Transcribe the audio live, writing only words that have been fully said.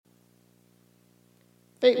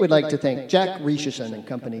Fate would like to thank Jack Reichardt and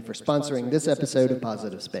Company for sponsoring this episode of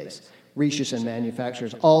Positive Space. Reichardt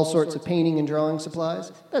manufactures all sorts of painting and drawing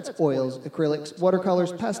supplies. That's oils, acrylics,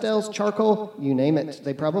 watercolors, pastels, charcoal, you name it.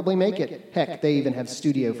 They probably make it. Heck, they even have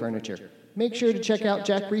studio furniture. Make sure to check out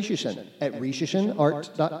Jack Reichardt at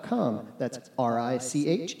reichardtart.com. That's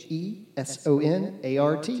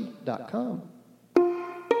RICHESONART.com.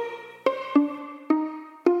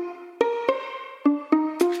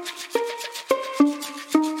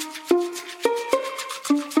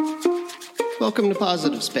 Welcome to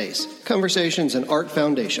Positive Space, Conversations in Art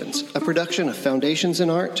Foundations, a production of Foundations in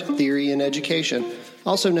Art, Theory and Education,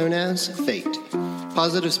 also known as FATE.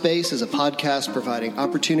 Positive Space is a podcast providing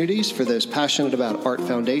opportunities for those passionate about art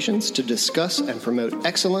foundations to discuss and promote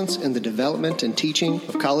excellence in the development and teaching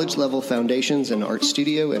of college-level foundations in art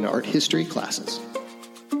studio and art history classes.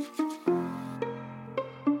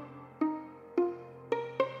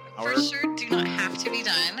 For sure, do not have to be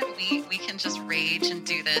done. We can just rage and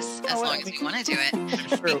do this as long as we want to do it.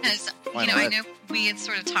 Because, I know we had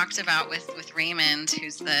sort of talked about with Raymond,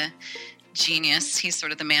 who's the genius. He's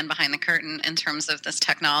sort of the man behind the curtain in terms of this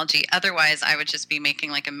technology. Otherwise, I would just be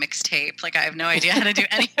making like a mixtape. Like, I have no idea how to do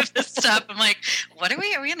any of this stuff. I'm like, what are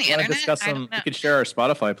we? Are we on the internet? Discuss some, we could share our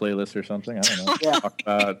Spotify playlist or something. I don't know. Yeah. Talk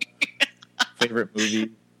about favorite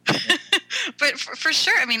movie. But for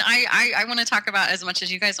sure, I mean, I want to talk about as much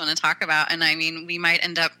as you guys want to talk about. And I mean, we might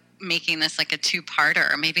end up making this like a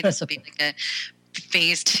two-parter, or maybe this will be like a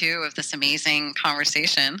phase 2 of this amazing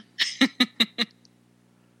conversation.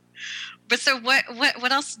 But so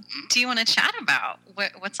what else do you want to chat about?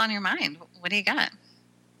 What's on your mind? What do you got?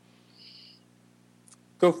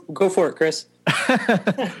 Go for it, Chris.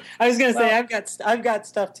 I was going to say I've got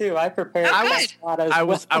stuff too. I prepared. I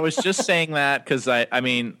was just saying that because I'd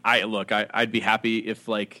be happy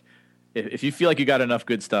if you feel like you got enough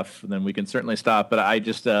good stuff, then we can certainly stop. But I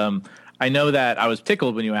just I know that I was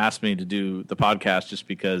tickled when you asked me to do the podcast, just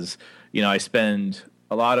because I spend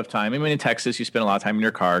a lot of time. I mean, in Texas, you spend a lot of time in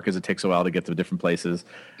your car because it takes a while to get to different places.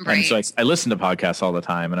 Right. And so I listen to podcasts all the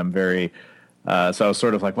time, and I'm very. So I was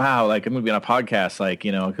sort of like, wow, like I'm going to be on a podcast,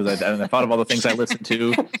 because I thought of all the things I listened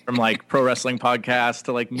to from like pro wrestling podcasts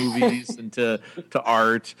to like movies and to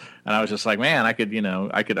art. And I was just like, man, I could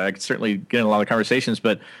certainly get in a lot of conversations.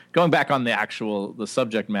 But going back on the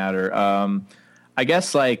subject matter, I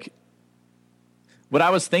guess like what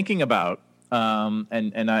I was thinking about,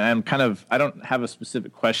 and I'm kind of, I don't have a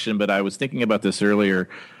specific question, but I was thinking about this earlier,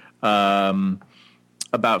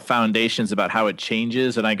 about foundations, about how it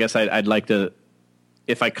changes. And I guess I'd like to,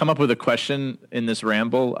 if I come up with a question in this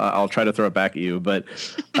ramble, I'll try to throw it back at you. But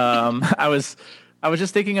I was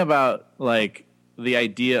just thinking about like the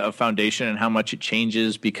idea of foundation and how much it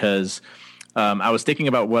changes, because I was thinking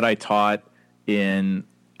about what I taught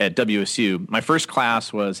at WSU. My first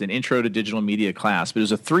class was an intro to digital media class, but it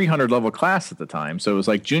was a 300 level class at the time. So it was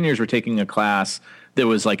like juniors were taking a class that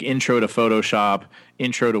was like intro to Photoshop,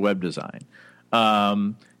 intro to web design.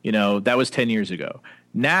 That was 10 years ago.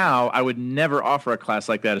 Now I would never offer a class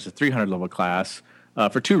like that as a 300 level class,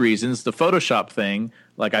 for two reasons. The Photoshop thing,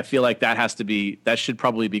 like I feel like that should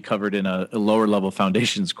probably be covered in a lower level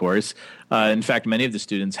foundations course. In fact, many of the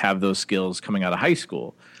students have those skills coming out of high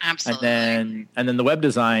school. Absolutely. And then the web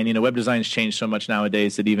design, web design's changed so much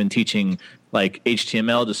nowadays that even teaching like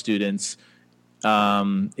HTML to students,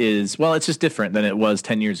 it's just different than it was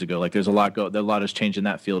 10 years ago. Like there's a lot has changed in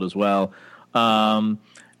that field as well. And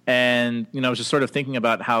I was just sort of thinking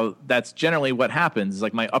about how that's generally what happens.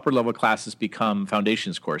 Like my upper level classes become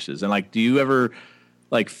foundations courses. And like, do you ever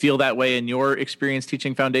like feel that way in your experience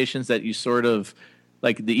teaching foundations, that you sort of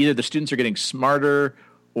like either the students are getting smarter,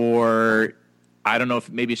 or I don't know if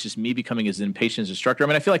maybe it's just me becoming as impatient as an instructor. I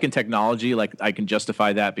mean, I feel like in technology, like I can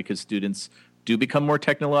justify that because students do become more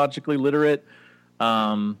technologically literate.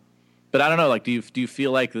 But I don't know. Like, do you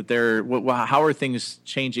feel like that how are things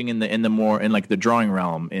changing in the drawing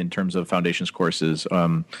realm in terms of foundations courses,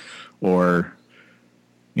 or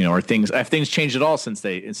have things changed at all since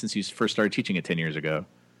you first started teaching it 10 years ago?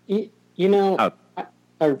 I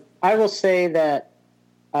will say that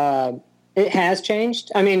it has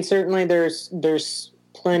changed. I mean, certainly there's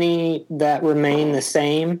plenty that remain the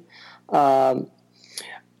same.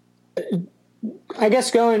 I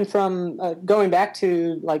guess going back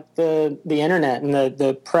to like the internet and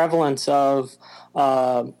the prevalence of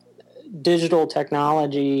digital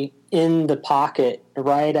technology in the pocket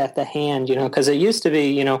right at the hand, because it used to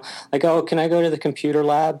be, like, oh, can I go to the computer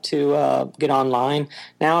lab to get online?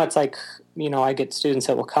 Now it's like, I get students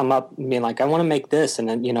that will come up and be like, I want to make this. And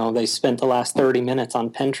then, they spent the last 30 minutes on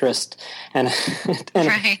Pinterest. And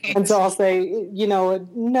right. and so I'll say,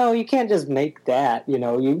 no, you can't just make that.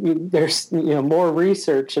 There's, more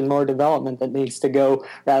research and more development that needs to go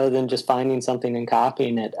rather than just finding something and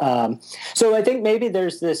copying it. So I think maybe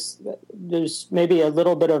there's maybe a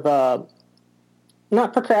little bit of a,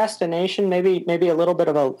 not procrastination, maybe a little bit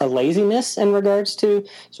of a laziness in regards to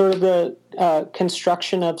sort of the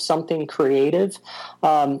construction of something creative.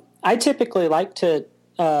 I typically like to,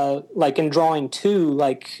 like in drawing two,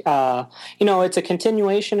 it's a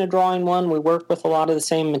continuation of drawing one. We work with a lot of the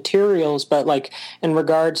same materials, but like in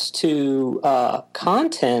regards to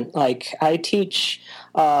content, like I teach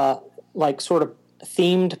like sort of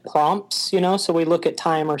themed prompts, so we look at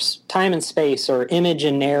time and space, or image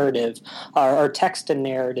and narrative, or text and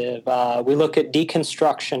narrative. We look at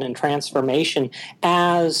deconstruction and transformation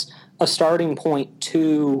as a starting point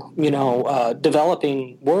to,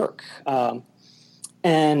 developing work.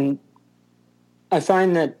 And I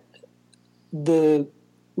find that the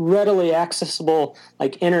readily accessible,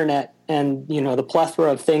 like internet and, the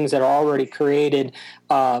plethora of things that are already created,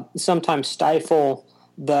 sometimes stifle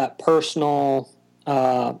that personal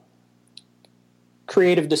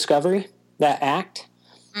creative discovery, that act.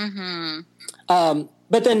 Mm-hmm.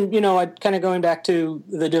 But then, kind of going back to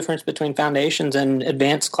the difference between foundations and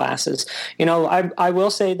advanced classes, I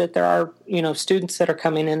will say that there are, students that are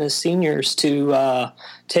coming in as seniors to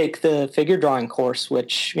take the figure drawing course,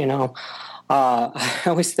 which, I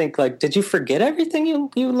always think, like, did you forget everything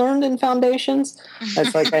you learned in foundations?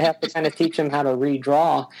 It's like I have to kind of teach them how to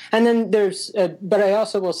redraw. And then but I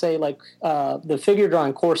also will say, like, the figure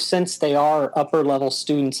drawing course, since they are upper level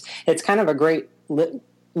students, it's kind of a great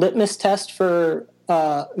litmus test for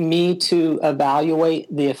me to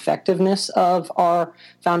evaluate the effectiveness of our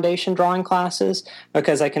foundation drawing classes,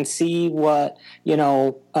 because I can see what,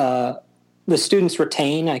 the students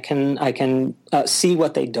retain. I can see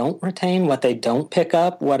what they don't retain, what they don't pick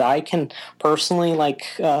up, what I can personally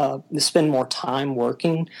spend more time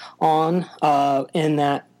working on in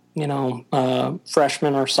that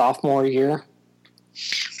freshman or sophomore year.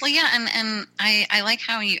 Well, yeah, and I like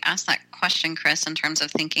how you asked that question, Chris, in terms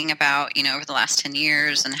of thinking about over the last 10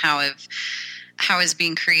 years and how has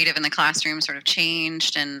being creative in the classroom sort of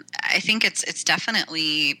changed. And I think it's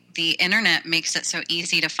definitely, the internet makes it so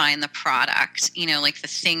easy to find the product, like the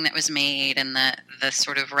thing that was made and the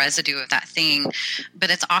sort of residue of that thing. But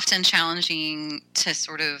it's often challenging to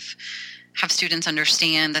sort of have students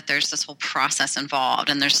understand that there's this whole process involved,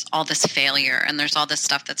 and there's all this failure, and there's all this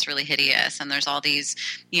stuff that's really hideous, and there's all these,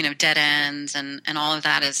 dead ends, and all of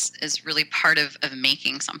that is really part of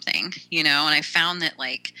making something, and I found that,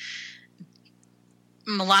 like,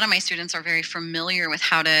 a lot of my students are very familiar with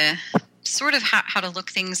how to sort of how to look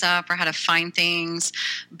things up or how to find things,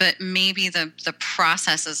 but maybe the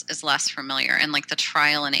process is less familiar, and like the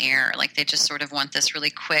trial and error, like they just sort of want this really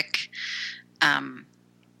quick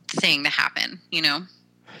thing to happen,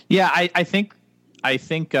 Yeah, I think I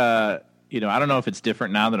don't know if it's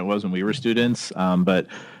different now than it was when we were students, but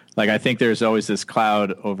like I think there's always this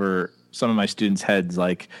cloud over some of my students' heads,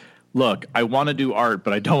 like, look, I want to do art,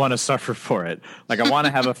 but I don't want to suffer for it. Like, I want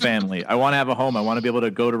to have a family. I want to have a home. I want to be able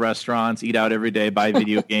to go to restaurants, eat out every day, buy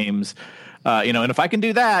video games. And if I can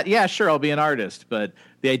do that, yeah, sure, I'll be an artist. But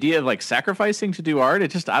the idea of like sacrificing to do art,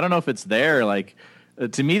 I don't know if it's there. Like,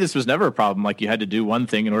 to me, this was never a problem. Like, you had to do one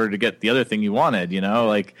thing in order to get the other thing you wanted,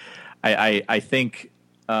 like I think,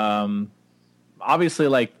 obviously,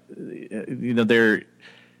 like,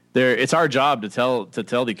 it's our job to tell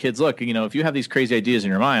the kids, look, if you have these crazy ideas in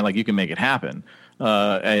your mind, like, you can make it happen.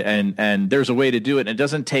 And there's a way to do it. And it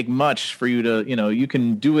doesn't take much for you to, you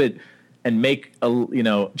can do it and make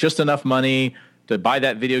just enough money to buy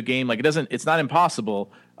that video game. Like, it's not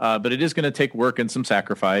impossible. But it is going to take work and some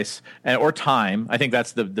sacrifice or time. I think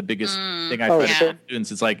that's the biggest thing I try to tell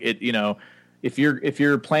students. It's like, if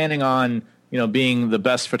you're planning on, being the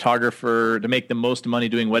best photographer to make the most money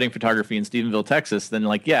doing wedding photography in Stephenville, Texas, then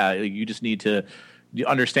like, yeah, you just need to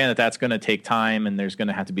understand that that's going to take time, and there's going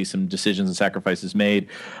to have to be some decisions and sacrifices made.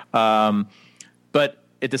 But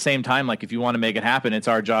at the same time, like, if you want to make it happen, it's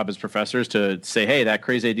our job as professors to say, hey, that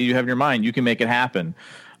crazy idea you have in your mind, you can make it happen.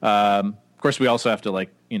 Of course, we also have to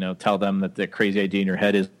tell them that the crazy idea in your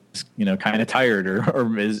head is, kind of tired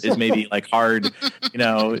or is maybe like hard,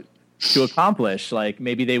 to accomplish. Like,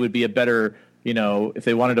 maybe they would be a better, if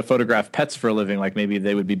they wanted to photograph pets for a living, like maybe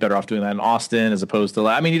they would be better off doing that in Austin as opposed to,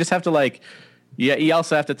 you just have to Yeah, you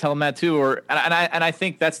also have to tell them that too, and I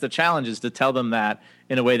think that's the challenge, is to tell them that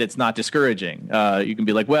in a way that's not discouraging. You can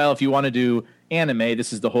be like, well, if you want to do anime,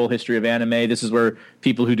 this is the whole history of anime. This is where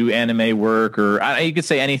people who do anime work, or you could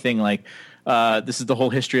say anything like, this is the whole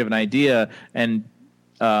history of an idea, and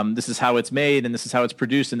this is how it's made, and this is how it's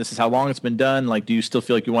produced, and this is how long it's been done. Like, do you still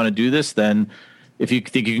feel like you want to do this? Then, if you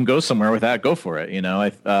think you can go somewhere with that, go for it.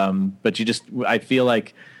 But I feel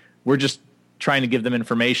like we're just trying to give them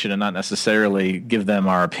information and not necessarily give them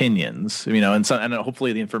our opinions, and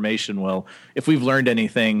hopefully the information will, if we've learned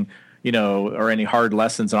anything, or any hard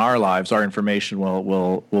lessons in our lives, our information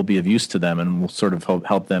will be of use to them, and will sort of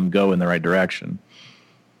help them go in the right direction.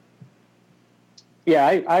 Yeah,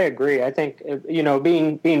 I agree. I think,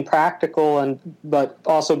 being practical but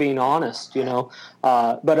also being honest,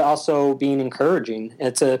 but also being encouraging.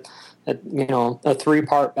 It's a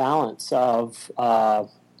 3-part balance of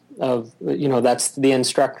that's the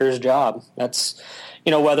instructor's job. That's,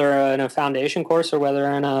 whether in a foundation course or whether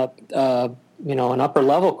in an upper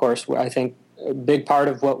level course. I think a big part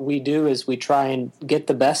of what we do is we try and get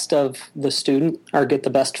the best of the student, or get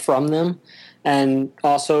the best from them, and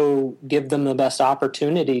also give them the best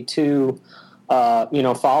opportunity to,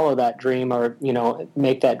 follow that dream, or,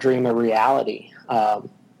 make that dream a reality.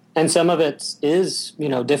 And some of it is,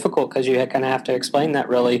 difficult, because you kind of have to explain that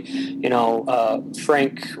really,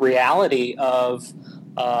 frank reality of,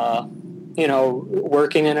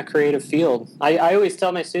 working in a creative field. I always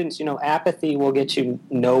tell my students, apathy will get you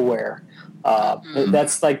nowhere.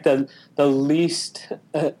 That's like the least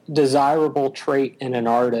desirable trait in an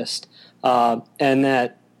artist, and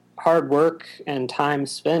that hard work and time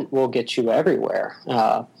spent will get you everywhere.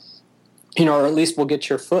 Or at least will get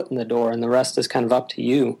your foot in the door, and the rest is kind of up to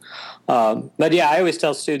you. But yeah, I always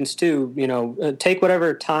tell students too, take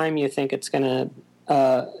whatever time you think it's going to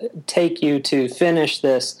take you to finish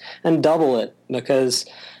this, and double it, because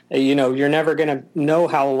you're never going to know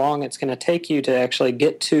how long it's going to take you to actually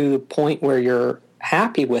get to the point where you're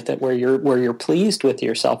happy with it, where you're pleased with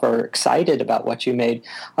yourself or excited about what you made,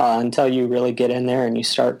 until you really get in there and you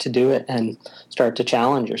start to do it and start to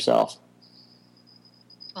challenge yourself.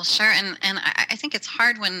 Well, sure. And I think it's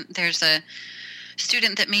hard when there's a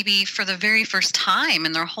student that maybe for the very first time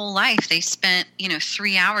in their whole life, they spent,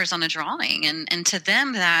 3 hours on a drawing, and to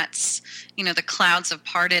them that's, the clouds have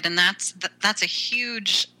parted, and that's a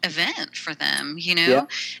huge event for them, Yeah.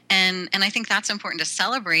 And I think that's important to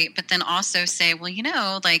celebrate, but then also say, well,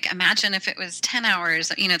 imagine if it was 10 hours,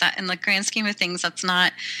 that in the grand scheme of things, that's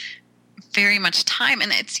not very much time.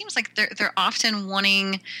 And it seems like they're often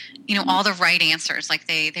wanting, all the right answers. Like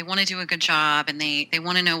they want to do a good job, and they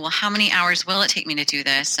want to know, well, how many hours will it take me to do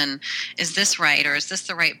this? And is this right? Or is this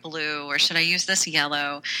the right blue? Or should I use this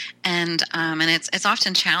yellow? And it's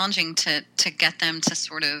often challenging to get them to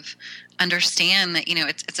sort of understand that,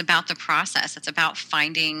 it's about the process. It's about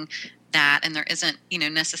finding that, and there isn't,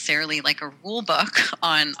 necessarily like a rule book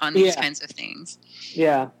on these kinds of things.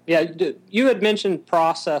 Yeah. Yeah. You had mentioned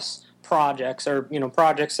process projects, or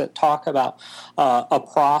projects that talk about a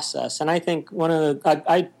process, and I think one of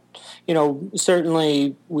the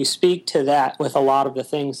certainly we speak to that with a lot of the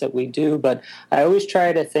things that we do, but I always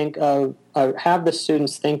try to think of have the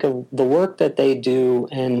students think of the work that they do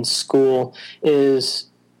in school is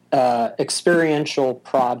experiential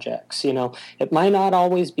projects. It might not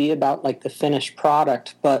always be about like the finished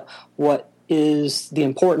product, but what is the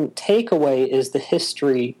important takeaway is the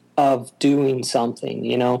history of doing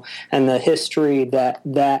something, and the history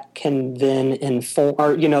that can then inform,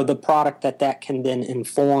 or, the product that can then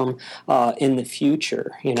inform in the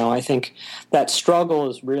future. I think that struggle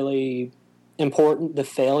is really important. The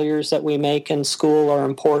failures that we make in school are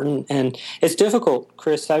important, and it's difficult.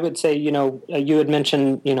 Chris, I would say, you had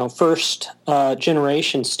mentioned, first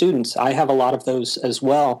generation students. I have a lot of those as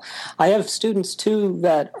well. I have students too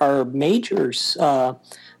that are majors,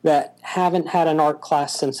 that haven't had an art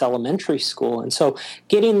class since elementary school. And so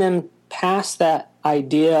getting them past that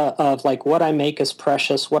idea of like what I make is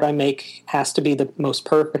precious, what I make has to be the most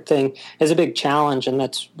perfect thing, is a big challenge. And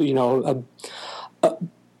that's,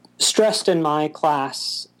 stressed in my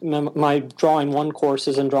class, my drawing 1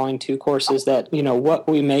 courses and drawing 2 courses, that, what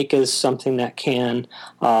we make is something that can,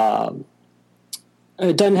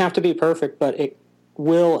 it doesn't have to be perfect, but it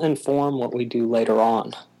will inform what we do later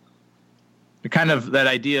on. Kind of that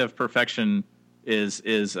idea of perfection is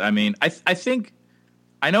I think,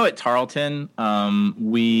 I know at Tarleton,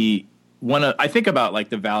 I think about like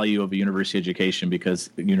the value of a university education,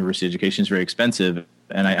 because university education is very expensive.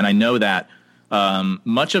 And I know that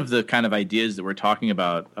much of the kind of ideas that we're talking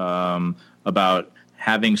about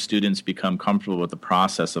having students become comfortable with the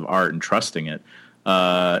process of art and trusting it,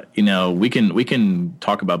 we can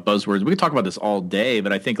talk about buzzwords. We can talk about this all day,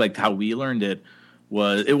 but I think like how we learned it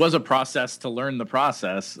was a process to learn the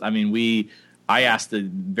process. I mean, I asked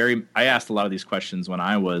a lot of these questions when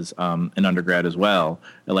I was an undergrad as well.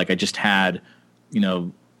 Like I just had,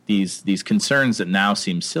 these concerns that now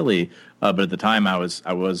seem silly, but at the time I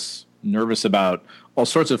was nervous about all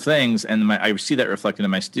sorts of things, and I see that reflected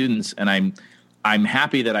in my students, and I'm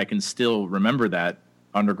happy that I can still remember that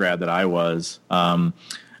undergrad that I was,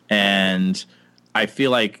 and I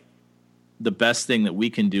feel like the best thing that we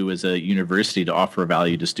can do as a university to offer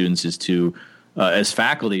value to students is to, as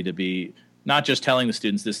faculty, to be not just telling the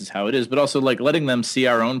students this is how it is, but also like letting them see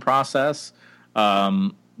our own process.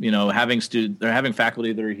 Having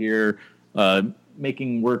faculty that are here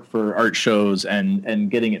making work for art shows and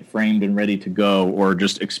getting it framed and ready to go, or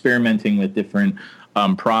just experimenting with different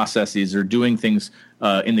processes, or doing things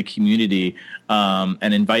in the community,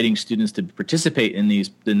 and inviting students to participate in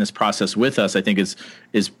this process with us. I think is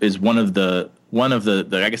one of the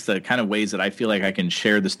I guess the kind of ways that I feel like I can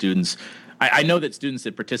share the students. I know that students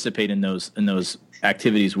that participate in those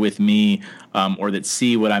activities with me, or that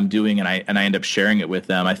see what I'm doing, and I end up sharing it with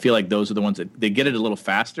them, I feel like those are the ones that they get it a little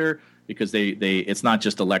faster, because they it's not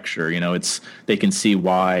just a lecture. They can see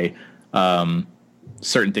why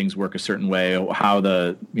certain things work a certain way, how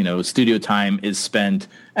the studio time is spent,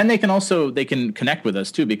 and they can connect with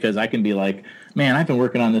us too, because I can be like, man, I've been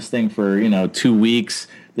working on this thing for 2 weeks.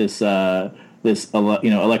 This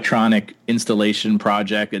electronic installation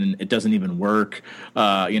project, and it doesn't even work, or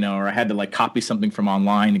I had to like copy something from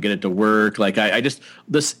online to get it to work. Like I just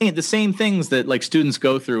the same things that like students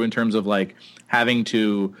go through in terms of like having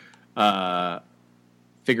to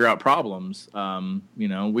figure out problems.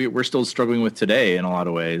 We're still struggling with today in a lot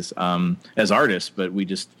of ways as artists, but we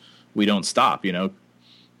don't stop. I don't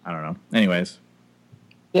know. Anyways.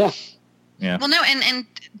 Yeah. Yeah. Well, no, and I'm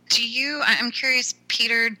curious,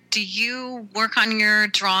 Peter, do you work on your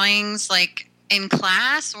drawings like in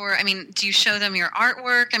class, or, do you show them your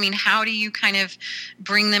artwork? How do you kind of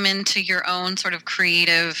bring them into your own sort of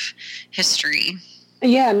creative history?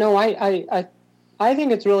 Yeah, no, I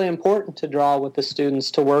think it's really important to draw with the students,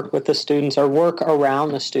 to work with the students, or work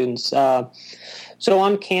around the students. So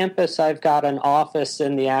on campus, I've got an office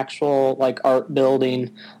in the actual like art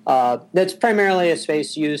building that's primarily a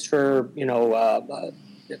space used for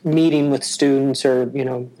meeting with students, or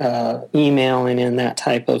emailing and that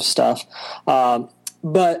type of stuff. And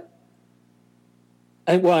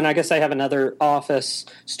I guess I have another office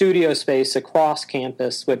studio space across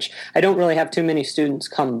campus, which I don't really have too many students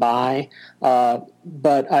come by,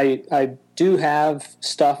 but I do have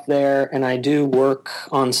stuff there, and I do work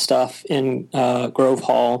on stuff in Grove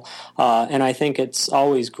Hall, and I think it's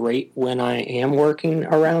always great when I am working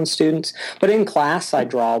around students. But in class, I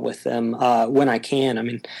draw with them when I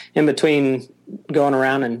can. In between going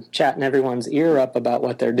around and chatting everyone's ear up about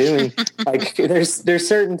what they're doing, like there's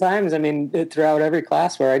certain times, throughout every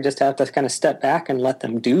class, where I just have to kind of step back and let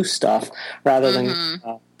them do stuff rather than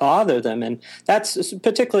bother them. And that's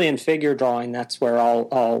particularly in figure drawing. That's where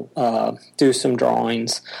I'll do some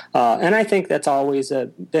drawings, and I think that's always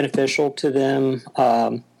beneficial to them.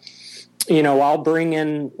 I'll bring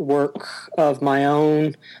in work of my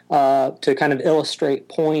own to kind of illustrate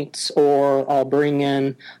points, or I'll bring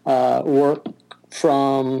in work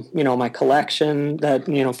from my collection that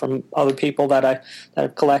from other people that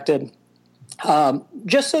I've collected,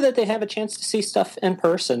 just so that they have a chance to see stuff in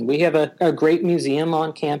person. We have a great museum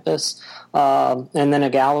on campus, and then a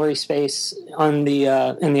gallery space in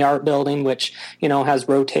the art building, which has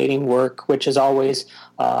rotating work, which is always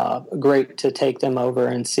great to take them over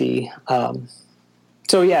and see.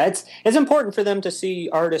 So yeah, it's important for them to see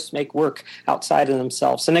artists make work outside of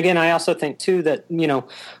themselves. And again, I also think too that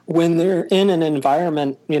when they're in an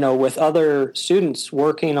environment with other students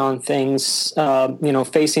working on things,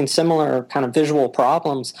 facing similar kind of visual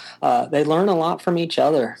problems, they learn a lot from each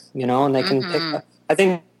other. And they can pick up.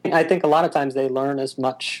 I think a lot of times they learn as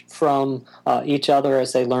much from each other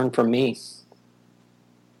as they learn from me.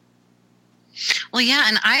 Well, yeah,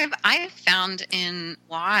 and I've found in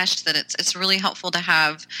WASH that it's really helpful to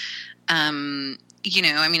have,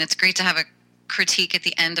 it's great to have a critique at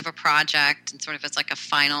the end of a project, and sort of it's like a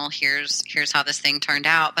final, here's how this thing turned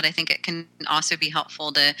out. But I think it can also be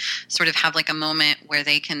helpful to sort of have like a moment where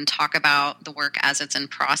they can talk about the work as it's in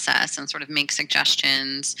process, and sort of make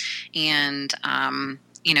suggestions, and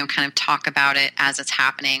kind of talk about it as it's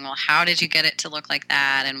happening. Well, how did you get it to look like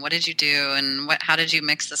that? And what did you do? And how did you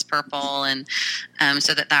mix this purple? And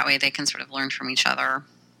so that way they can sort of learn from each other.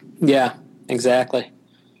 Yeah, exactly.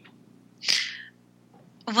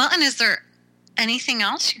 Well, and is there anything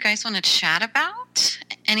else you guys want to chat about?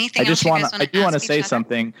 Anything I else you guys want to I do want to say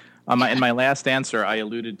something. In my last answer, I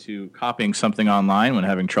alluded to copying something online when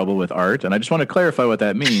having trouble with art, and I just want to clarify what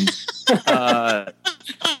that means.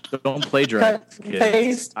 Don't plagiarize,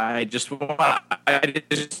 kids. I just meant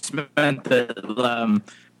that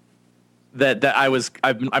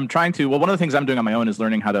I'm trying to. Well, one of the things I'm doing on my own is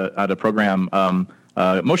learning how to program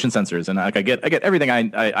motion sensors, and I get everything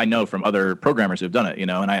I know from other programmers who've done it,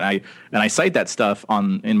 and I cite that stuff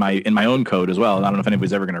in my own code as well. And I don't know if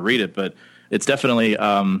anybody's ever going to read it, but it's definitely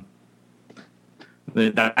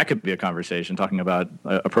that could be a conversation talking about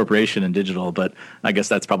appropriation in digital, but I guess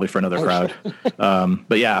that's probably for another crowd.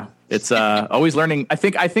 But yeah, it's always learning. I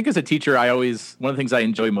think as a teacher, one of the things I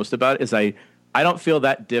enjoy most about it is I don't feel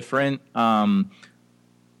that different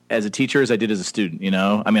as a teacher as I did as a student.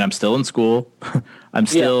 I mean, I'm still in school. I'm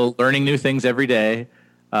still learning new things every day.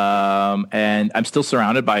 And I'm still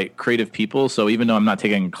surrounded by creative people. So even though I'm not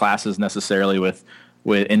taking classes necessarily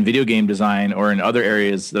in video game design or in other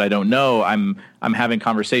areas that I don't know, I'm having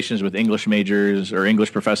conversations with English majors or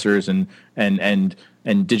English professors and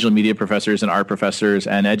digital media professors and art professors,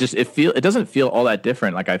 and it doesn't feel all that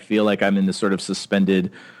different. Like I feel like I'm in this sort of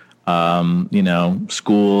suspended,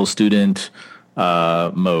 school student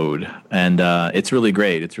mode, and it's really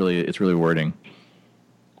great. It's really rewarding.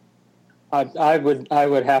 I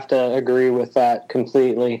would have to agree with that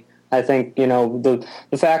completely. I think the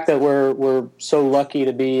fact that we're so lucky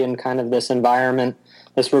to be in kind of this environment,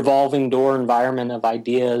 this revolving door environment of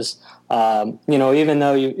ideas. Even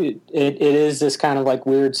though it is this kind of like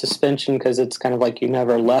weird suspension because it's kind of like you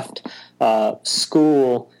never left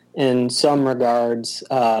school in some regards.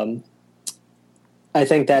 I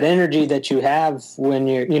think that energy that you have when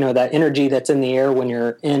you're, that energy that's in the air when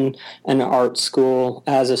you're in an art school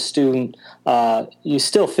as a student, you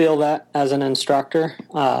still feel that as an instructor,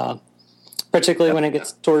 particularly when it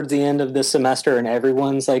gets towards the end of the semester and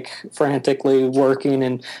everyone's like frantically working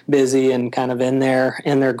and busy and kind of in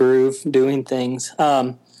their groove doing things.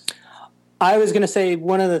 I was going to say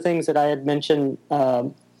one of the things that I had mentioned,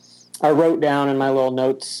 I wrote down in my little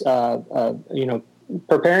notes,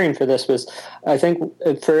 preparing for this was, I think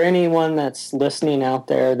for anyone that's listening out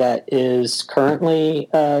there that is currently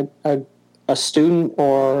a student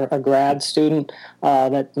or a grad student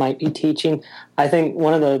that might be teaching, I think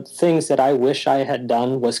one of the things that I wish I had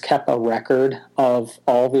done was kept a record of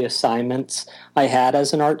all the assignments I had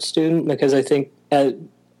as an art student, because I think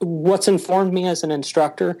what's informed me as an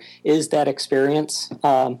instructor is that experience,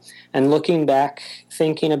 and looking back,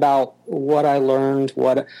 thinking about what I learned,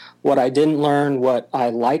 what I didn't learn, what I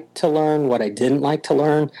liked to learn, what I didn't like to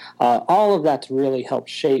learn, all of that's really helped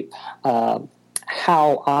shape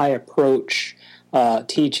how I approach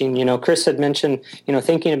teaching. Chris had mentioned,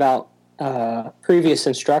 thinking about previous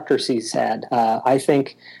instructors he's had. I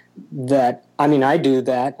think that, I do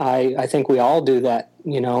that. I think we all do that.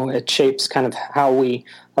 It shapes kind of how we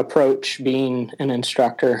approach being an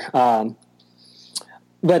instructor.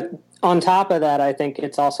 But on top of that, I think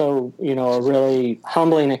it's also, a really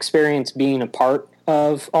humbling experience being a part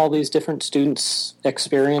of all these different students'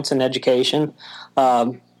 experience and education.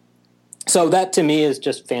 So that to me is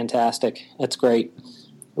just fantastic. It's great.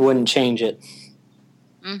 I wouldn't change it.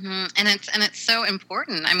 Mm-hmm. And it's so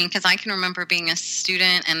important. Because I can remember being a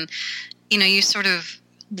student, and you sort of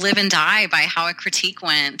live and die by how a critique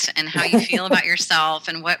went and how you feel about yourself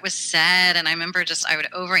and what was said. And I remember I would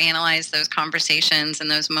overanalyze those conversations and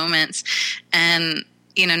those moments. And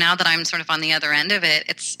now that I'm sort of on the other end of it,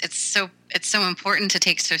 it's so important to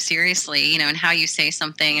take so seriously, and how you say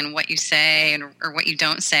something and what you say or what you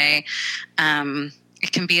don't say.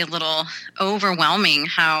 It can be a little overwhelming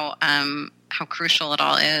how crucial it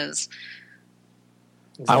all is.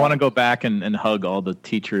 I want to go back and hug all the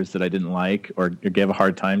teachers that I didn't like or gave a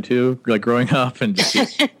hard time to, like growing up, and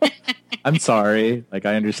just I'm sorry. Like,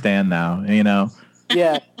 I understand now,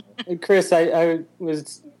 Yeah. Chris, I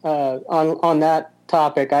was on that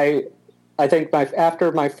topic. I think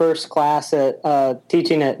after my first class at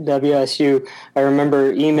teaching at WSU, I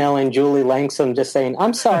remember emailing Julie Langsam just saying,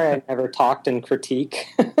 "I'm sorry I never talked in critique."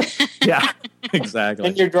 Yeah, exactly.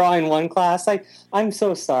 And you're drawing one class. I'm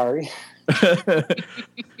so sorry.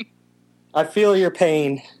 I feel your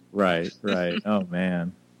pain. Right. Oh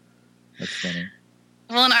man, that's funny.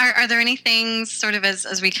 Well, and are there any things, sort of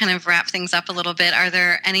as we kind of wrap things up a little bit, are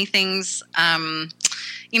there any things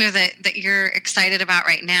that you're excited about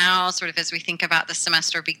right now, sort of as we think about the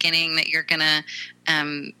semester beginning, that you're gonna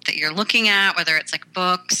that you're looking at, whether it's like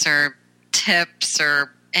books or tips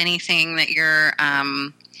or anything that you're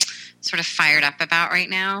sort of fired up about right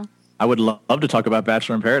now? I would love to talk about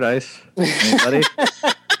Bachelor in Paradise. Anybody?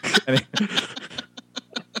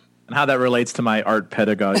 and how that relates to my art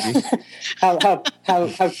pedagogy. how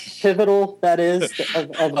pivotal that is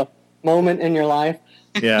of a moment in your life.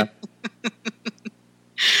 Yeah.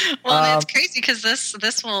 Well, and it's crazy because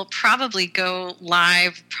this will probably go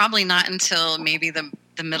live probably not until maybe the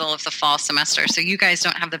middle of the fall semester. So you guys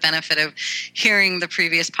don't have the benefit of hearing the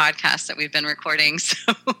previous podcasts that we've been recording.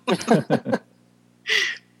 So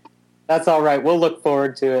that's all right. We'll look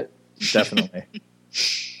forward to it. Definitely.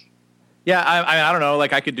 Yeah, I don't know.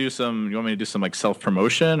 Like, I could do some. You want me to do some like self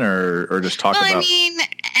promotion or just talk about? I mean,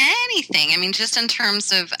 anything. I mean, just in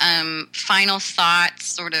terms of final thoughts,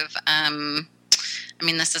 sort of. I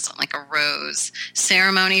mean, this isn't like a rose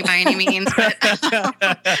ceremony by any means, but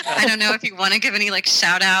I don't know if you want to give any like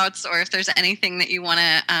shout outs or if there's anything that you want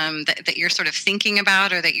to, that you're sort of thinking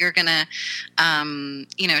about or that you're going to,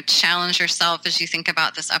 challenge yourself as you think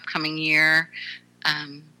about this upcoming year.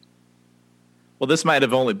 Well, this might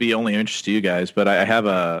have only interest to you guys, but I have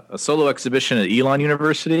a solo exhibition at Elon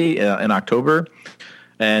University in October.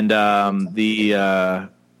 And that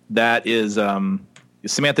is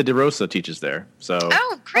Samantha DeRosa teaches there. So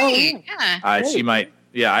great. Yeah. She might.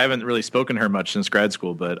 Yeah, I haven't really spoken to her much since grad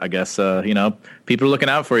school, but I guess people are looking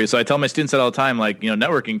out for you. So I tell my students that all the time, like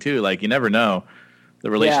networking too. Like you never know the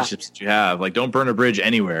relationships that you have. Like don't burn a bridge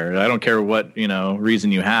anywhere. I don't care what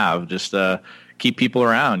reason you have. Just keep people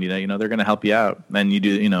around. They're going to help you out, and you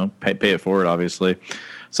do pay it forward, obviously.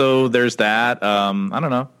 So there's that. I don't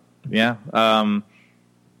know. Yeah.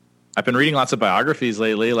 I've been reading lots of biographies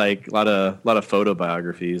lately, like a lot of photo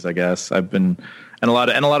biographies, I guess. And a lot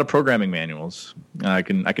of programming manuals. I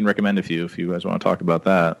can recommend a few if you guys want to talk about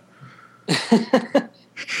that. I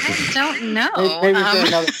don't know. Maybe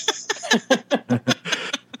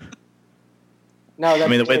no,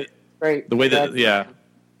 that's great. The way that yeah.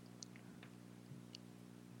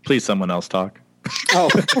 Please, someone else talk. Oh,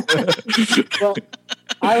 well,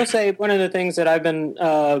 I would say one of the things that I've been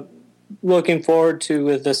looking forward to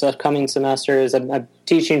with this upcoming semester is I'm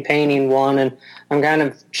teaching painting one, and I'm kind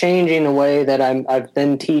of changing the way that I've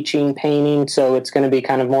been teaching painting. So it's going to be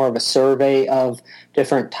kind of more of a survey of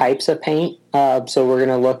different types of paint. So we're going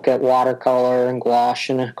to look at watercolor and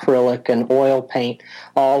gouache and acrylic and oil paint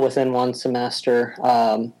all within one semester.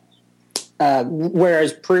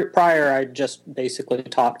 Whereas prior, I just basically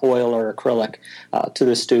taught oil or acrylic to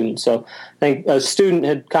the students. So I think a student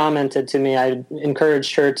had commented to me, I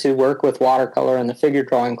encouraged her to work with watercolor in the figure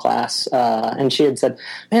drawing class. And she had said,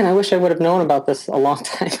 man, I wish I would have known about this a long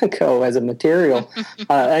time ago as a material.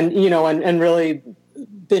 And really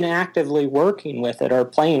been actively working with it or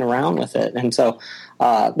playing around with it. And so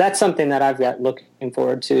that's something that I've got looking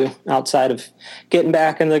forward to outside of getting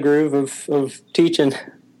back in the groove of teaching.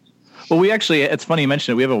 Well, it's funny you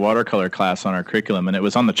mentioned it. We have a watercolor class on our curriculum, and it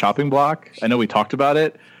was on the chopping block. I know we talked about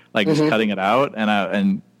it, like just cutting it out,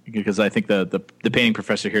 and because I think the painting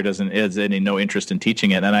professor here has any no interest in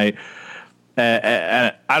teaching it, and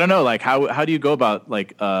I don't know, like how do you go about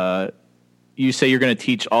like you say you're going to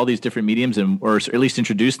teach all these different mediums or at least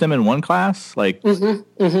introduce them in one class, like.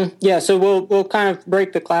 Yeah, so we'll kind of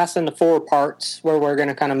break the class into 4 parts where we're going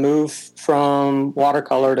to kind of move from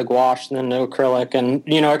watercolor to gouache and then to acrylic, and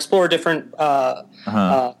explore different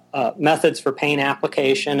methods for paint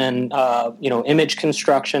application and image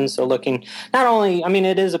construction. So looking not only,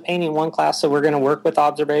 it is a painting one class, so we're going to work with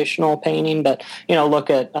observational painting, but look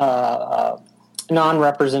at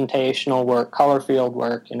non-representational work, color field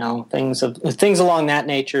work, things along that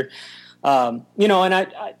nature. And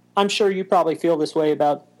I'm sure you probably feel this way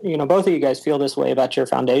about, both of you guys feel this way about your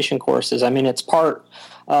foundation courses. It's part,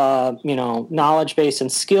 knowledge base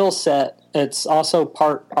and skill set. It's also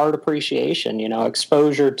part art appreciation,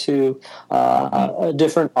 exposure to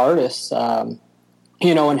different artists,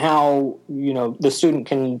 and how, the student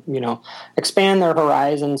can, expand their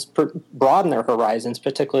horizons, broaden their horizons,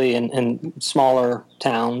 particularly in smaller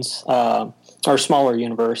towns or smaller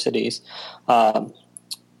universities.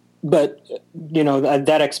 But,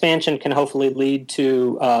 that expansion can hopefully lead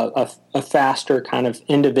to a faster kind of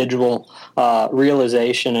individual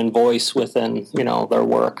realization and voice within, their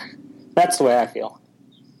work. That's the way I feel.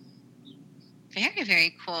 Very,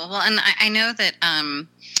 very cool. Well, and I know that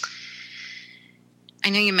I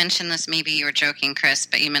know you mentioned this, maybe you were joking, Chris,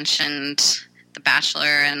 but you mentioned The Bachelor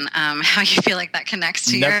and how you feel like that connects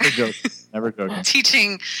to your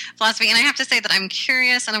teaching philosophy. And I have to say that I'm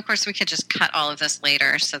curious, and of course we could just cut all of this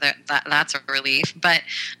later, so that's a relief. But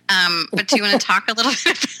do you want to talk a little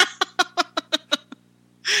bit about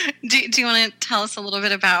do you want to tell us a little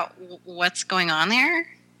bit about what's going on there?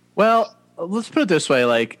 Well, let's put it this way.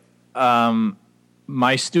 Like,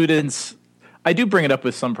 my students, I do bring it up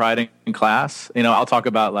with some pride in class. I'll talk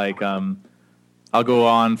about like I'll go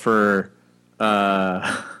on for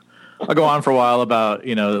I'll go on for a while about,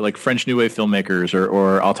 like French New Wave filmmakers,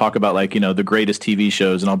 or I'll talk about like, the greatest TV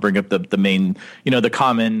shows, and I'll bring up the main, the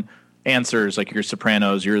common answers, like your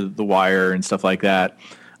Sopranos, your The Wire, and stuff like that.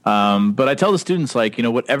 But I tell the students, like,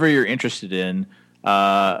 whatever you're interested in,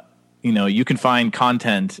 you can find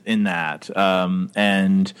content in that.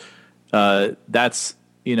 And that's,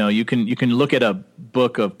 you can look at a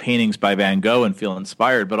book of paintings by Van Gogh and feel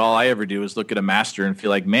inspired, but all I ever do is look at a master and feel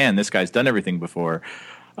like, man, this guy's done everything before.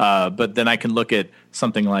 But then I can look at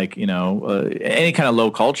something like, any kind of low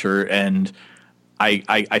culture, and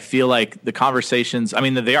I feel like the conversations, I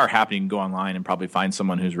mean, they are happening. You can go online and probably find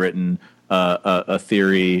someone who's written a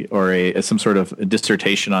theory or some sort of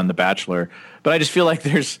dissertation on The Bachelor. But I just feel like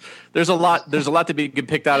there's a lot to be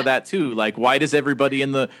picked out of that too. Like, why does everybody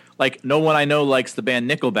no one I know likes the band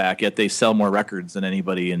Nickelback, yet they sell more records than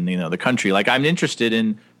anybody in the country. Like, I'm interested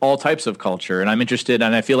in all types of culture, and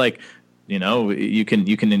I feel like you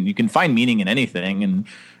can find meaning in anything. And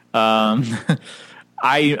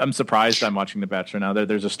I'm surprised I'm watching The Bachelor now.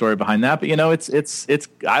 There's a story behind that, but it's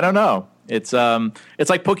I don't know. It's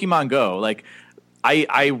like Pokemon Go. Like,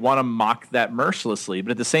 I want to mock that mercilessly,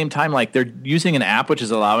 but at the same time, like, they're using an app which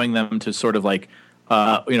is allowing them to sort of like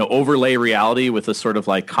overlay reality with the sort of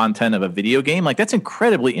like content of a video game. Like, that's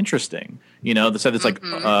incredibly interesting. The stuff that's like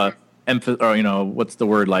what's the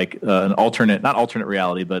word, like an not alternate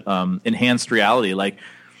reality, but enhanced reality. Like,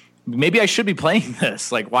 maybe I should be playing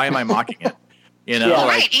this. Like, why am I mocking it?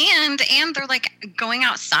 Right. And they're like going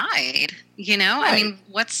outside, Right. I mean,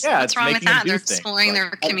 what's wrong with that? They're exploring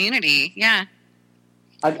their community. Yeah.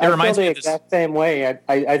 I feel the exact same way.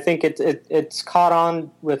 I think it's caught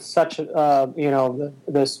on with such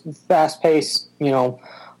this fast paced, well,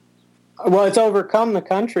 it's overcome the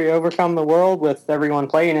country, overcome the world with everyone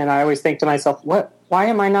playing it. And I always think to myself, why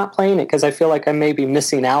am I not playing it? Because I feel like I may be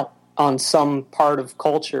missing out on some part of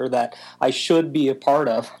culture that I should be a part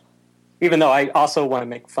of. Even though I also want to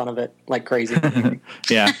make fun of it like crazy.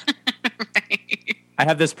 Yeah. Right. I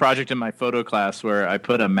have this project in my photo class where I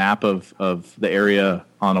put a map of the area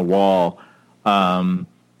on a wall, and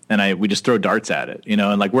we just throw darts at it,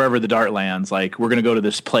 and like wherever the dart lands, like, we're going to go to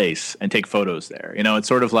this place and take photos there. It's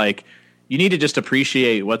sort of like, you need to just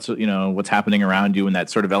appreciate what's happening around you, and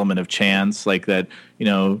that sort of element of chance, like that,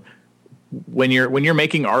 when you're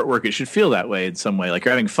making artwork, it should feel that way in some way, like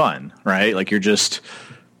you're having fun, right? Like, you're just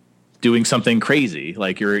doing something crazy.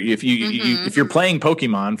 Like, if you're playing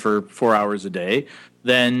Pokemon for 4 hours a day,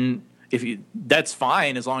 then that's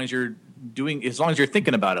fine as long as you're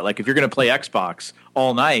thinking about it. Like, if you're going to play Xbox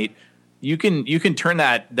all night, you can turn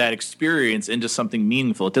that experience into something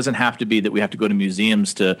meaningful. It doesn't have to be that we have to go to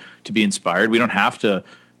museums to be inspired. We don't have to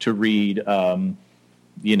read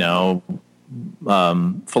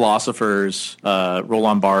philosophers,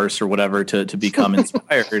 Roland Barthes or whatever to become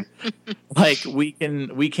inspired. Like, we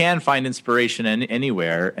can find inspiration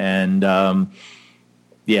anywhere. And so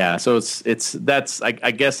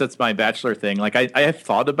I guess that's my Bachelor thing. Like, I have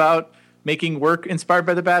thought about making work inspired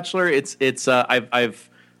by The Bachelor.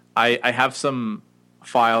 I have some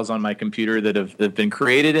files on my computer that have been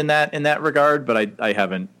created in that regard, but I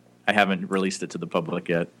haven't released it to the public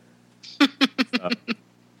yet. So.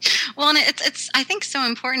 Well, and it's I think so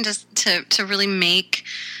important to really make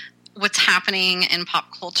what's happening in pop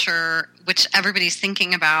culture, which everybody's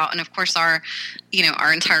thinking about, and of course our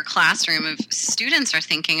entire classroom of students are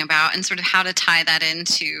thinking about, and sort of how to tie that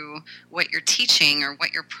into what you're teaching or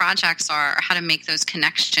what your projects are, or how to make those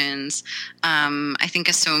connections. I think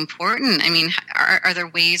is so important. I mean, are there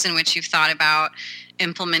ways in which you've thought about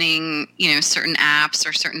implementing, certain apps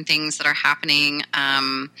or certain things that are happening,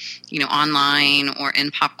 online or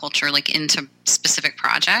in pop culture, like into specific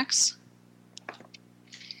projects?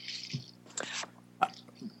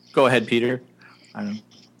 Go ahead, Peter. I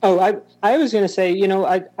was going to say,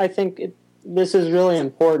 I think this is really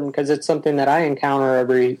important because it's something that I encounter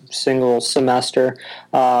every single semester.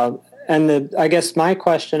 And I guess my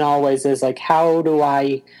question always is, like, how do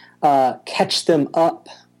I catch them up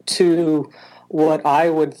to what I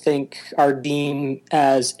would think are deemed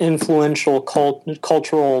as influential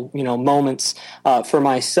cultural, moments for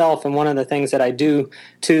myself. And one of the things that I do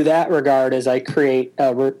to that regard is I create,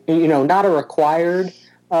 not a required,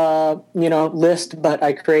 list, but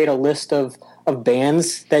I create a list of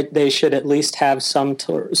bands that they should at least have some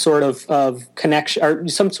sort of connection or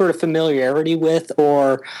some sort of familiarity with,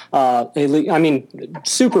 or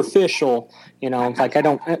superficial. Like I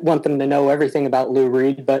don't want them to know everything about Lou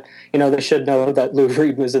Reed, but they should know that Lou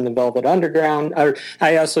Reed was in the Velvet Underground. Or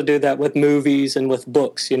I also do that with movies and with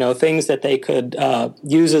books. Things that they could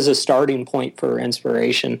use as a starting point for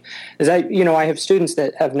inspiration. As I have students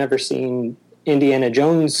that have never seen Indiana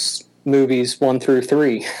Jones movies 1 through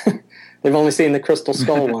 3. They've only seen the Crystal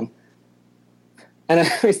Skull one. And I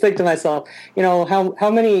always think to myself,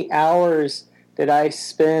 how many hours did I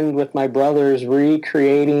spend with my brothers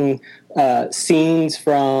recreating scenes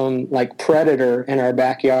from like Predator in our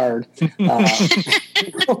backyard,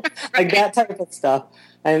 like that type of stuff,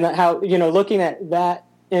 and how looking at that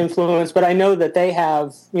influence. But I know that they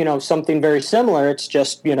have something very similar. It's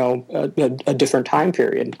just a different time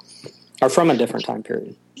period, or from a different time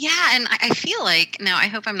period. Yeah, and I feel like, now I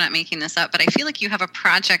hope I'm not making this up, but I feel like you have a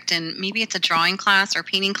project in, maybe it's a drawing class or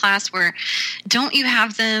painting class, where don't you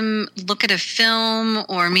have them look at a film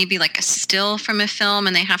or maybe like a still from a film,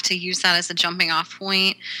 and they have to use that as a jumping off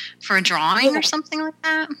point for a drawing or something like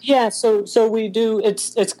that? Yeah, so we do,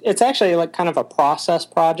 it's actually like kind of a process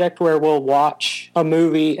project where we'll watch a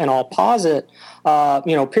movie and I'll pause it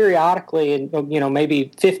periodically, and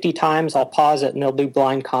maybe 50 times I'll pause it and they'll do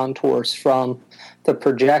blind contours from the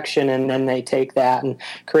projection, and then they take that and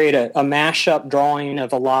create a mashup drawing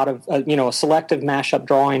of a lot of a selective mashup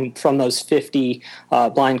drawing from those 50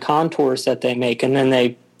 blind contours that they make, and then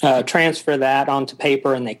they transfer that onto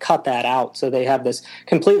paper and they cut that out, so they have this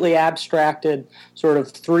completely abstracted sort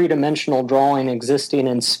of three-dimensional drawing existing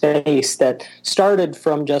in space that started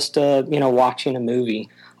from just watching a movie.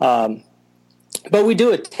 But we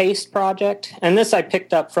do a taste project, and this I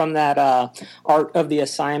picked up from that Art of the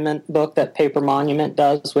Assignment book that Paper Monument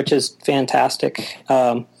does, which is fantastic.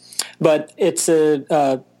 But it's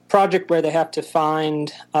a project where they have to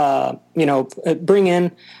find, bring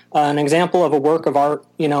in an example of a work of art,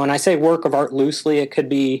 and I say work of art loosely. It could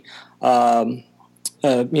be, a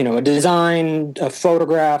design, a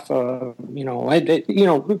photograph,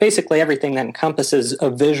 basically everything that encompasses a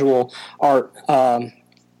visual art.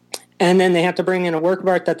 And then they have to bring in a work of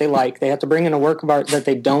art that they like. They have to bring in a work of art that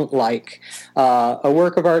they don't like, a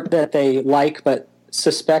work of art that they like but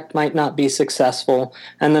suspect might not be successful,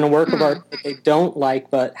 and then a work of art that they don't like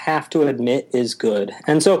but have to admit is good.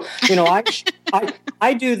 And so,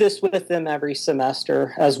 I do this with them every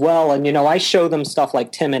semester as well. And, I show them stuff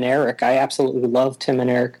like Tim and Eric. I absolutely love Tim and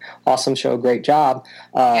Eric. Awesome show. Great job.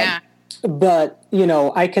 Yeah. But,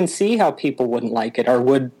 I can see how people wouldn't like it or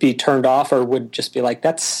would be turned off or would just be like,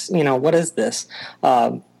 that's, what is this?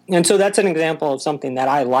 And so that's an example of something that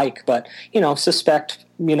I like, but, suspect,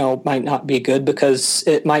 might not be good because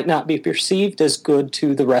it might not be perceived as good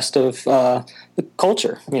to the rest of the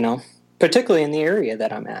culture, particularly in the area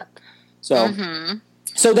that I'm at. So,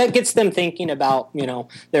 So that gets them thinking about,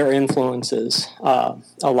 their influences a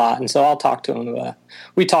lot. And so I'll talk to them.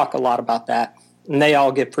 We talk a lot about that. And they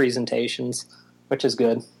all give presentations, which is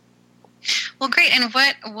good. Well, great. And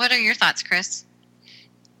what are your thoughts, Chris?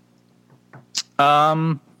 Have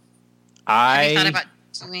you thought about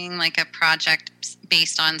doing like a project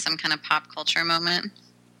based on some kind of pop culture moment?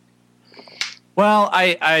 Well,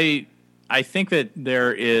 I think that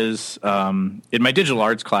there is in my digital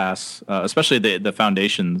arts class, especially the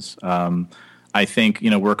foundations. I think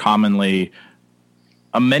we're commonly.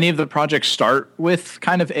 Many of the projects start with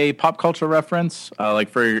kind of a pop culture reference, like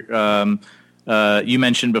for you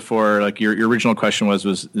mentioned before, like your original question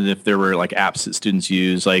was if there were like apps that students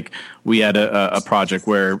use. Like we had a project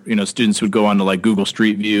where students would go onto like Google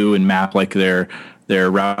Street View and map like their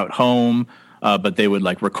route home, but they would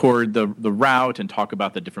like record the route and talk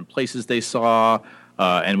about the different places they saw,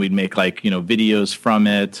 and we'd make like videos from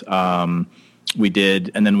it. We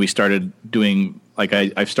did, and then we started doing. Like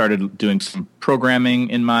I've started doing some programming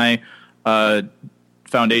in my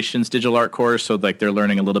foundations digital art course, so like they're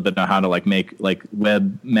learning a little bit on how to like make like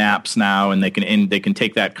web maps now, and they can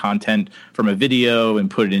take that content from a video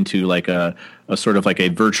and put it into like a sort of like a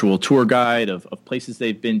virtual tour guide of places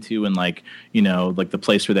they've been to, and like like the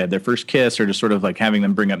place where they had their first kiss, or just sort of like having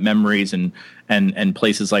them bring up memories and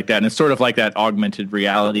places like that. And it's sort of like that augmented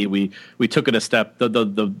reality. We took it a step.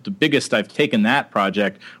 The biggest I've taken that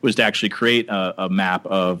project was to actually create a map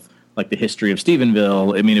of like the history of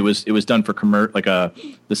Stephenville. I mean, it was done for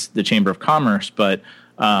the Chamber of Commerce, but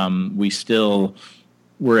we still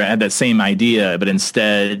had that same idea, but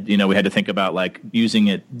instead, we had to think about like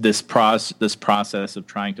using this process of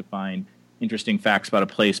trying to find interesting facts about a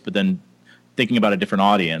place, but then thinking about a different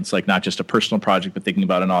audience, like not just a personal project, but thinking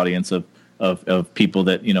about an audience of of people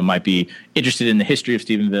that, might be interested in the history of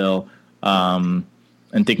Stephenville, and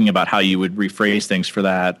thinking about how you would rephrase things for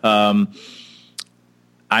that.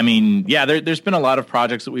 There's been a lot of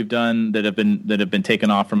projects that we've done that have been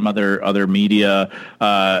taken off from other media.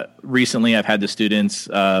 Recently, I've had the students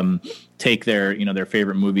take their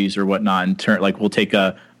favorite movies or whatnot, and we'll take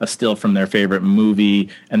a still from their favorite movie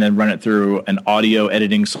and then run it through an audio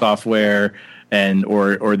editing software,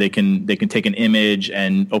 or they can take an image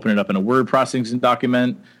and open it up in a word processing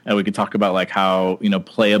document, and we can talk about how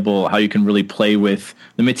how you can really play with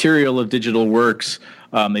the material of digital works.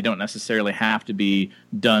 They don't necessarily have to be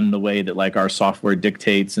done the way that our software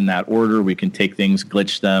dictates in that order. We can take things,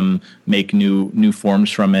 glitch them, make new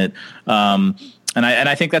forms from it. And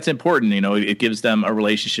I think that's important. It gives them a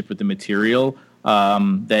relationship with the material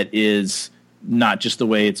that is not just the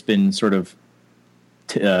way it's been sort of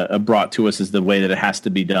brought to us as the way that it has to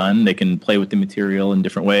be done. They can play with the material in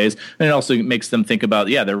different ways, and it also makes them think about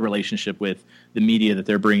their relationship with the media that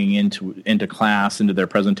they're bringing into class, into their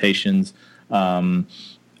presentations. Excellent.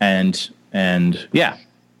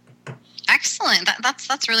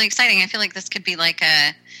 That's really exciting. I feel like this could be like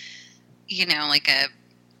a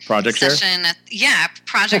project session share.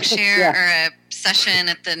 Project share or a session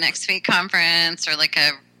at the next Fate conference, or like a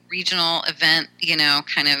regional event,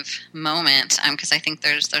 kind of moment. Because I think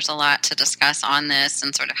there's a lot to discuss on this,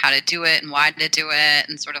 and sort of how to do it and why to do it,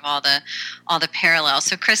 and sort of all the parallels.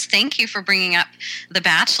 So, Chris, thank you for bringing up The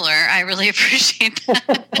Bachelor. I really appreciate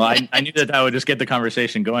that. Well, I knew that would just get the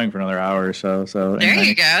conversation going for another hour or so. So there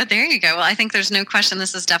you go. Well, I think there's no question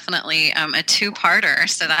this is definitely a two-parter.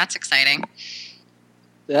 So that's exciting.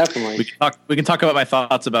 Definitely. We can talk about my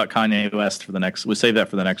thoughts about Kanye West for the next. We'll save that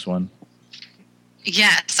for the next one.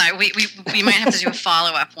 Yes, we might have to do a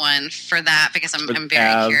follow-up one for that, because I'm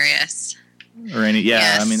very curious. Or any,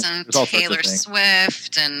 yes, and Taylor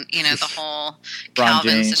Swift, and the whole Ron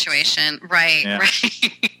Calvin James. situation, right?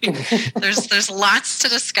 There's lots to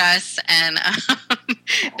discuss, and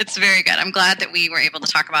it's very good. I'm glad that we were able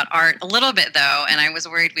to talk about art a little bit, though, and I was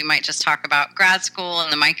worried we might just talk about grad school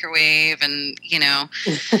and the microwave, and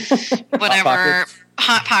whatever.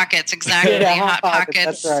 Hot Pockets, exactly. Yeah, Hot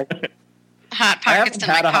Pockets. That's right. Hot Pockets in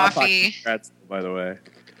my coffee. By the way.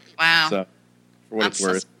 Wow. So, for what it's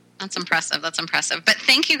worth. That's impressive. But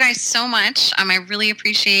thank you guys so much. I really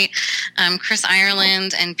appreciate Chris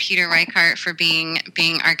Ireland and Peter Reichardt for being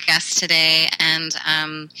our guests today. And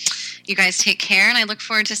you guys take care, and I look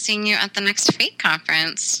forward to seeing you at the next Fate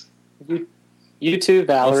conference. You too,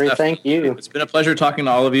 Valerie. Thank you. It's been a pleasure talking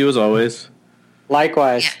to all of you, as always.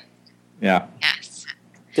 Likewise. Yeah. Yes.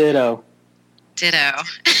 Ditto.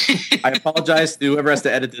 I apologize to whoever has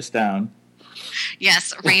to edit this down.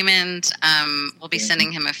 Yes, Raymond will be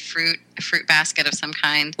sending him a fruit basket of some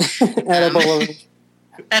kind.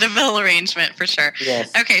 Edible arrangement for sure.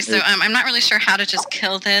 Yes. Okay, so I'm not really sure how to just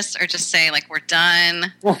kill this or just say we're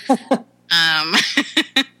done.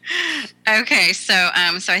 Okay, so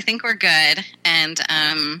I think we're good. And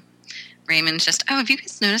Raymond's just have you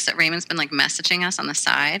guys noticed that Raymond's been messaging us on the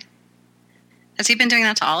side? Has he been doing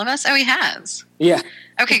that to all of us? Oh, he has. Yeah.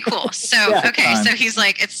 Okay, cool. So, so he's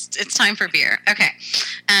it's time for beer. Okay.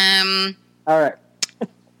 All right.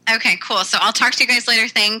 Okay, cool. So I'll talk to you guys later.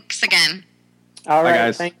 Thanks again. All right. Bye,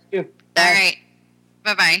 guys. Thank you. Bye. All right.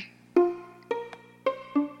 Bye-bye.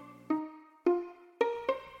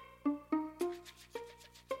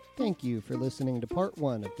 Thank you for listening to part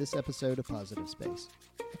 1 of this episode of Positive Space.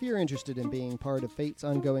 If you're interested in being part of Fate's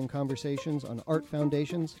ongoing conversations on art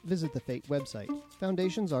foundations, visit the Fate website,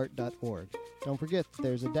 foundationsart.org. Don't forget that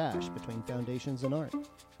there's a dash between foundations and art.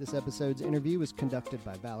 This episode's interview was conducted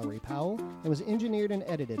by Valerie Powell and was engineered and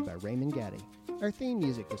edited by Raymond Gaddy. Our theme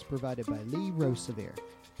music was provided by Lee Rosevere.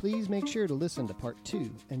 Please make sure to listen to part 2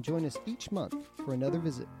 and join us each month for another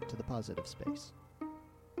visit to the Positive Space.